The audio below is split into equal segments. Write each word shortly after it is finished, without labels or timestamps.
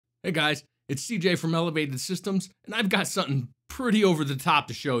Hey guys, it's CJ from Elevated Systems, and I've got something pretty over the top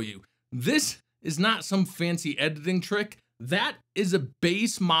to show you. This is not some fancy editing trick. That is a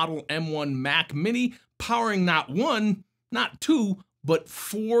base model M1 Mac Mini powering not one, not two, but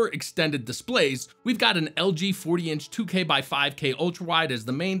 4 extended displays. We've got an LG 40-inch 2K by 5K ultra-wide as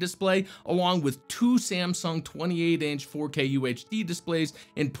the main display, along with 2 Samsung 28-inch 4K UHD displays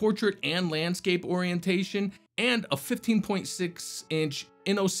in portrait and landscape orientation, and a 15.6-inch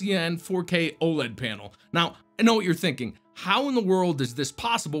InnoCN 4K OLED panel. Now, I know what you're thinking. How in the world is this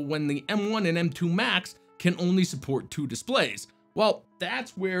possible when the M1 and M2 Macs can only support 2 displays? Well,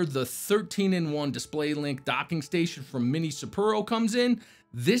 that's where the 13-in-1 DisplayLink docking station from minisopuru comes in.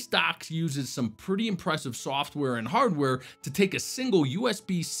 This dock uses some pretty impressive software and hardware to take a single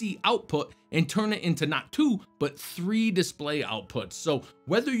USB-C output and turn it into not 2, but 3 display outputs. So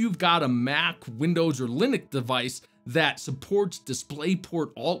whether you've got a Mac, Windows, or Linux device that supports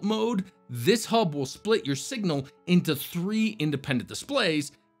DisplayPort alt mode, this hub will split your signal into 3 independent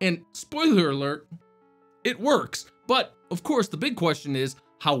displays, and spoiler alert, it works. But of course, the big question is,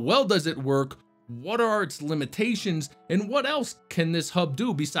 how well does it work? What are its limitations? And what else can this hub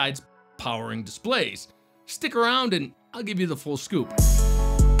do besides powering displays? Stick around and I'll give you the full scoop.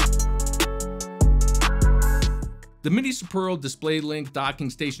 The minisopuru DisplayLink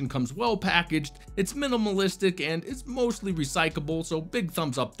docking station comes well packaged, it's minimalistic, and it's mostly recyclable, so big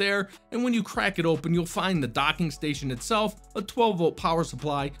thumbs up there. And when you crack it open, you'll find the docking station itself, a 12-volt power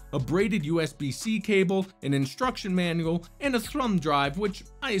supply, a braided USB-C cable, an instruction manual, and a thumb drive, which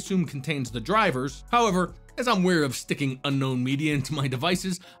I assume contains the drivers. However, as I'm wary of sticking unknown media into my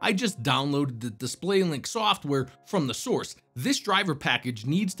devices, I just downloaded the DisplayLink software from the source. This driver package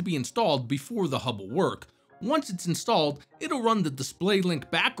needs to be installed before the hub will work. Once it's installed, it'll run the DisplayLink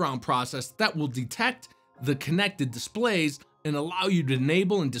background process that will detect the connected displays and allow you to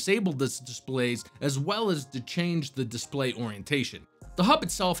enable and disable the displays, as well as to change the display orientation. The hub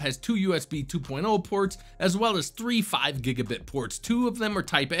itself has 2 USB 2.0 ports, as well as 3 5GB ports. 2 of them are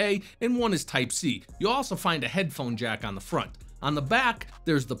Type A and 1 is Type C. You'll also find a headphone jack on the front. On the back,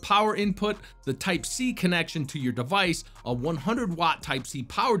 there's the power input, the Type C connection to your device, a 100-watt Type C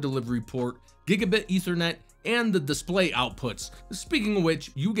power delivery port, Gigabit Ethernet, and the display outputs. Speaking of which,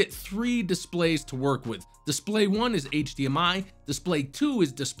 you get 3 displays to work with. Display 1 is HDMI, Display 2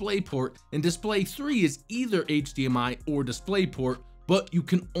 is DisplayPort, and Display 3 is either HDMI or DisplayPort, but you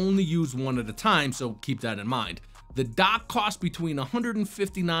can only use one at a time, so keep that in mind. The dock costs between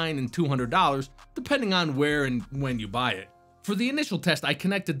 $159 and $200, depending on where and when you buy it. For the initial test, I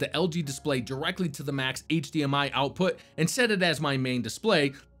connected the LG display directly to the Mac's HDMI output and set it as my main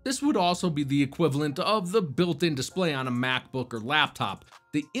display. This would also be the equivalent of the built-in display on a MacBook or laptop.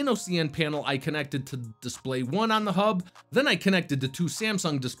 The InnoCN panel I connected to display 1 on the hub, then I connected the 2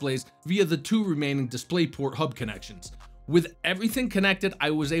 Samsung displays via the 2 remaining DisplayPort hub connections. With everything connected,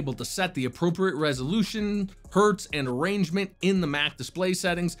 I was able to set the appropriate resolution, hertz, and arrangement in the Mac display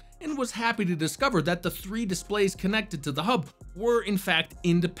settings, and was happy to discover that the 3 displays connected to the hub were in fact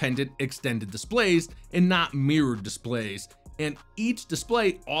independent extended displays and not mirrored displays. And each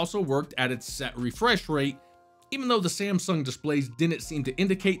display also worked at its set refresh rate, even though the Samsung displays didn't seem to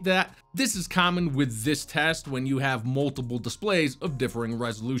indicate that. This is common with this test when you have multiple displays of differing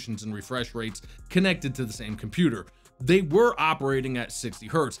resolutions and refresh rates connected to the same computer. They were operating at 60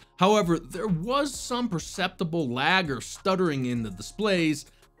 Hz. However, there was some perceptible lag or stuttering in the displays.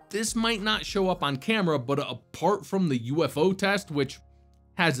 This might not show up on camera, but apart from the UFO test, which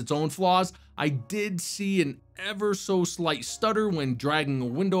has its own flaws, I did see an ever so slight stutter when dragging a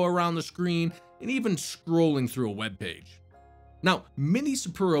window around the screen and even scrolling through a web page. Now,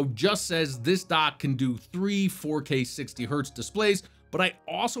 minisopuru just says this dock can do 3 4K 60 Hz displays, but I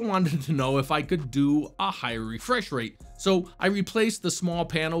also wanted to know if I could do a higher refresh rate. So I replaced the small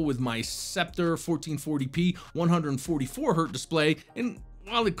panel with my Scepter 1440p 144 Hz display, and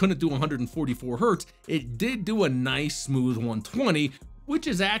while it couldn't do 144 Hz, it did do a nice smooth 120, which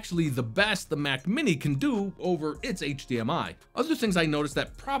is actually the best the Mac Mini can do over its HDMI. Other things I noticed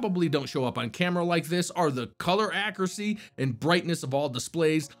that probably don't show up on camera like this are the color accuracy and brightness of all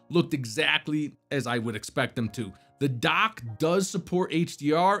displays looked exactly as I would expect them to. The dock does support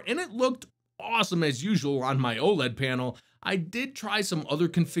HDR, and it looked awesome as usual on my OLED panel. I did try some other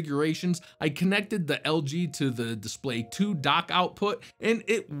configurations. I connected the LG to the Display 2 dock output, and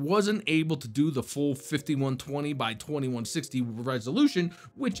it wasn't able to do the full 5120 by 2160 resolution,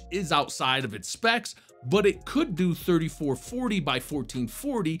 which is outside of its specs, but it could do 3440 by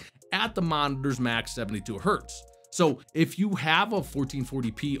 1440 at the monitor's max 72 Hz. So if you have a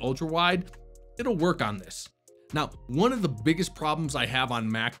 1440p ultra wide, it'll work on this. Now, one of the biggest problems I have on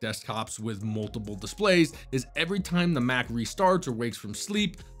Mac desktops with multiple displays is every time the Mac restarts or wakes from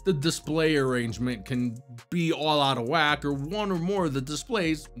sleep, the display arrangement can be all out of whack, or one or more of the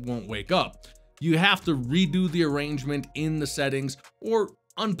displays won't wake up. You have to redo the arrangement in the settings or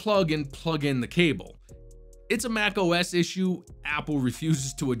unplug and plug in the cable. It's a Mac OS issue Apple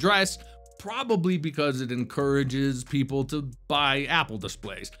refuses to address, probably because it encourages people to buy Apple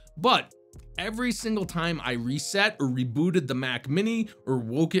displays. But every single time I reset or rebooted the Mac Mini or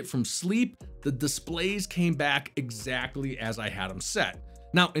woke it from sleep, the displays came back exactly as I had them set.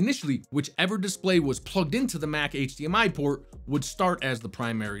 Now, initially, whichever display was plugged into the Mac HDMI port would start as the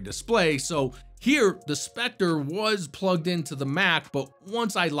primary display. So here, the Spectre was plugged into the Mac, but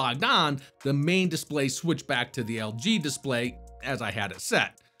once I logged on, the main display switched back to the LG display as I had it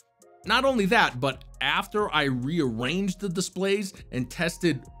set. Not only that, but after I rearranged the displays and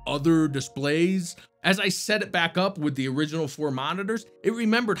tested other displays, as I set it back up with the original 4 monitors, it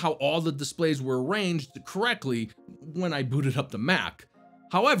remembered how all the displays were arranged correctly when I booted up the Mac.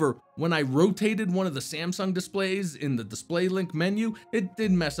 However, when I rotated one of the Samsung displays in the Displaylink menu, it did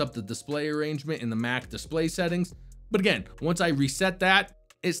mess up the display arrangement in the Mac display settings. But again, once I reset that,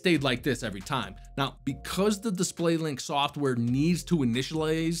 it stayed like this every time. Now, because the Displaylink software needs to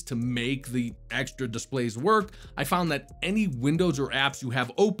initialize to make the extra displays work, I found that any windows or apps you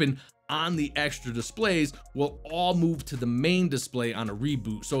have open on the extra displays will all move to the main display on a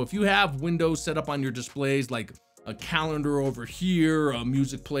reboot. So if you have windows set up on your displays like a calendar over here, a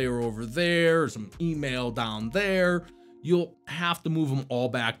music player over there, some email down there, you'll have to move them all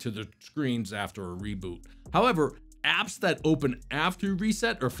back to the screens after a reboot. However, apps that open after you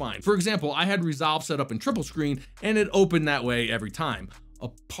reset are fine. For example, I had Resolve set up in triple screen and it opened that way every time.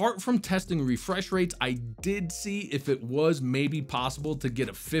 Apart from testing refresh rates, I did see if it was maybe possible to get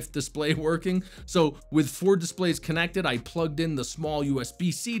a 5th display working. So with 4 displays connected, I plugged in the small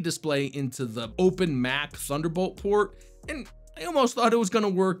USB-C display into the open Mac Thunderbolt port, and I almost thought it was gonna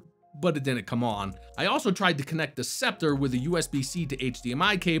work, but it didn't come on. I also tried to connect the Scepter with a USB-C to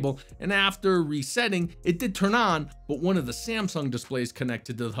HDMI cable, and after resetting, it did turn on, but one of the Samsung displays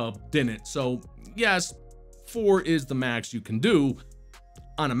connected to the hub didn't. So yes, 4 is the max you can do.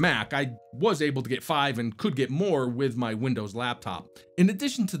 On a Mac, I was able to get 5 and could get more with my Windows laptop. In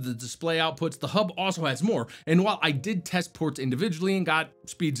addition to the display outputs, the hub also has more, and while I did test ports individually and got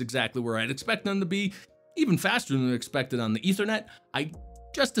speeds exactly where I'd expect them to be, even faster than expected on the Ethernet, I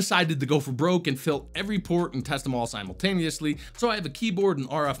just decided to go for broke and fill every port and test them all simultaneously. So I have a keyboard and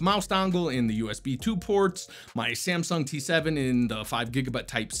RF mouse dongle in the USB 2 ports, my Samsung T7 in the 5GB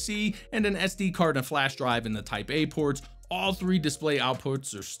Type-C, and an SD card and flash drive in the Type-A ports. All 3 display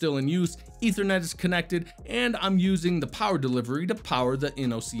outputs are still in use, Ethernet is connected, and I'm using the power delivery to power the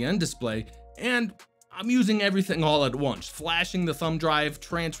InnoCN display, and I'm using everything all at once, flashing the thumb drive,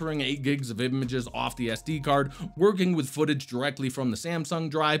 transferring 8 gigs of images off the SD card, working with footage directly from the Samsung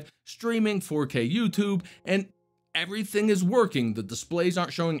drive, streaming 4K YouTube, and everything is working. The displays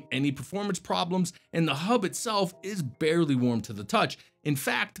aren't showing any performance problems, and the hub itself is barely warm to the touch. In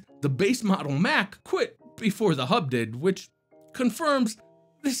fact, the base model Mac quit before the hub did, which confirms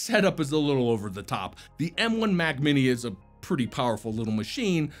this setup is a little over the top. The M1 Mac Mini is a pretty powerful little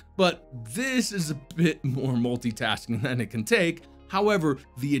machine, but this is a bit more multitasking than it can take. However,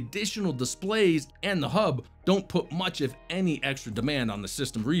 the additional displays and the hub don't put much, if any, extra demand on the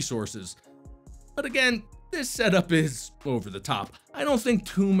system resources. But again, this setup is over the top. I don't think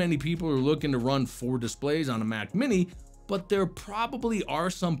too many people are looking to run 4 displays on a Mac Mini, but there probably are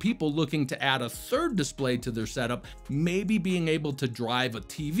some people looking to add a 3rd display to their setup, maybe being able to drive a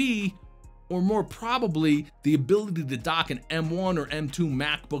TV, or more probably the ability to dock an M1 or M2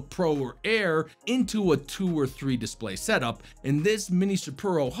 MacBook Pro or Air into a 2 or 3 display setup, and this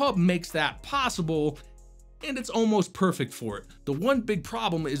minisopuru hub makes that possible, and it's almost perfect for it. The one big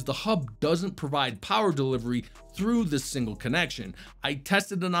problem is the hub doesn't provide power delivery through this single connection. I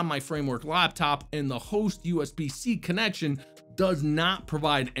tested it on my Framework laptop, and the host USB-C connection does not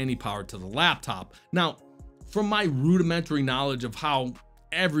provide any power to the laptop. Now, from my rudimentary knowledge of how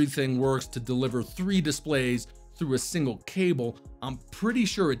everything works to deliver 3 displays through a single cable, I'm pretty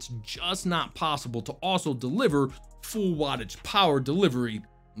sure it's just not possible to also deliver full wattage power delivery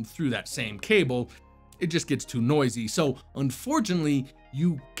through that same cable. It just gets too noisy. So unfortunately,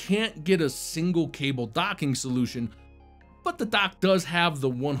 you can't get a single cable docking solution, but the dock does have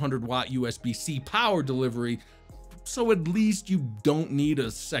the 100-watt USB-C power delivery, so at least you don't need a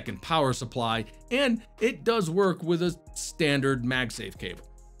second power supply, and it does work with a standard MagSafe cable.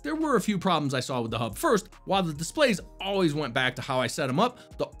 There were a few problems I saw with the hub. First, while the displays always went back to how I set them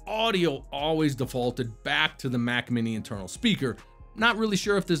up, the audio always defaulted back to the Mac Mini internal speaker. Not really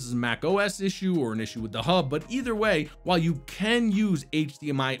sure if this is a Mac OS issue or an issue with the hub, but either way, while you can use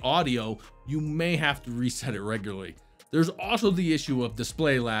HDMI audio, you may have to reset it regularly. There's also the issue of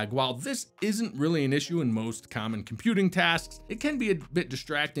display lag. While this isn't really an issue in most common computing tasks, it can be a bit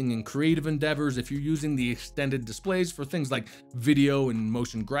distracting in creative endeavors if you're using the extended displays for things like video and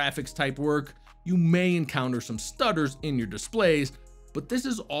motion graphics type work. You may encounter some stutters in your displays, but this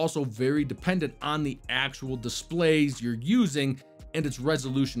is also very dependent on the actual displays you're using and its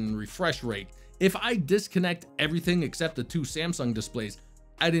resolution and refresh rate. If I disconnect everything except the 2 Samsung displays,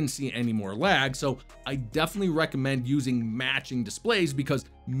 I didn't see any more lag, so I definitely recommend using matching displays because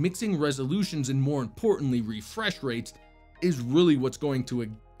mixing resolutions and more importantly refresh rates is really what's going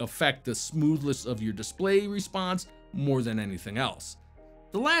to affect the smoothness of your display response more than anything else.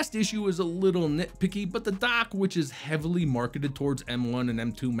 The last issue is a little nitpicky, but the dock, which is heavily marketed towards M1 and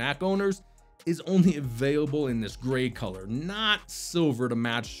M2 Mac owners, is only available in this gray color, not silver to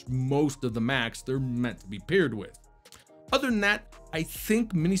match most of the Macs they're meant to be paired with. Other than that, I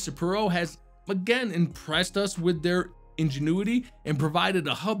think minisopuru has again impressed us with their ingenuity and provided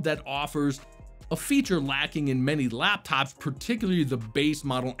a hub that offers a feature lacking in many laptops, particularly the base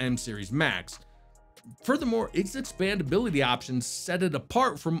model M series Macs. Furthermore, its expandability options set it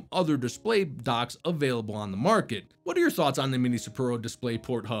apart from other display docks available on the market. What are your thoughts on the minisopuru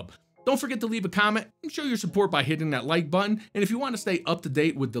DisplayPort hub? Don't forget to leave a comment and show your support by hitting that like button. And if you want to stay up to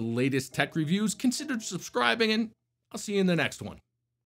date with the latest tech reviews, consider subscribing, and I'll see you in the next one.